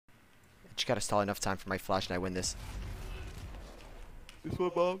just gotta stall enough time for my flash and I win this. This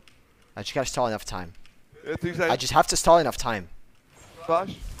one, bomb. I just gotta stall enough time. Yeah, 3 seconds. I just have to stall enough time.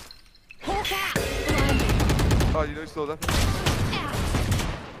 Flash. Oh, you know still that.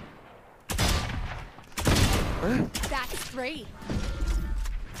 That's 3.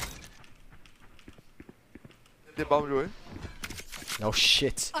 The bomb go away. No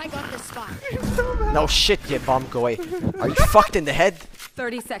shit. I got this spot. No shit, get bomb go away. Are you fucked in the head?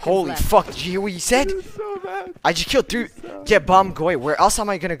 30 seconds Holy left. fuck, did you hear what you said? So bad. I just killed 3. Get bomb go away. Where else am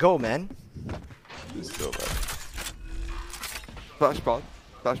I gonna go, man? This is so bad. Flash bomb.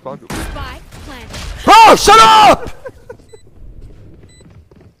 Flash bomb. Go. Spike planted. Oh, shut up!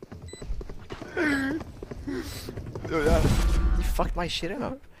 Oh, yeah. You fucked my shit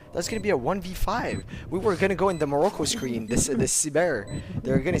up. That's gonna be a 1v5. We were gonna go in the Morocco screen, the Cyber.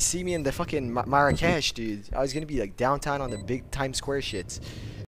 They were gonna see me in the fucking Marrakesh, dude. I was gonna be like downtown on the big Times Square shit.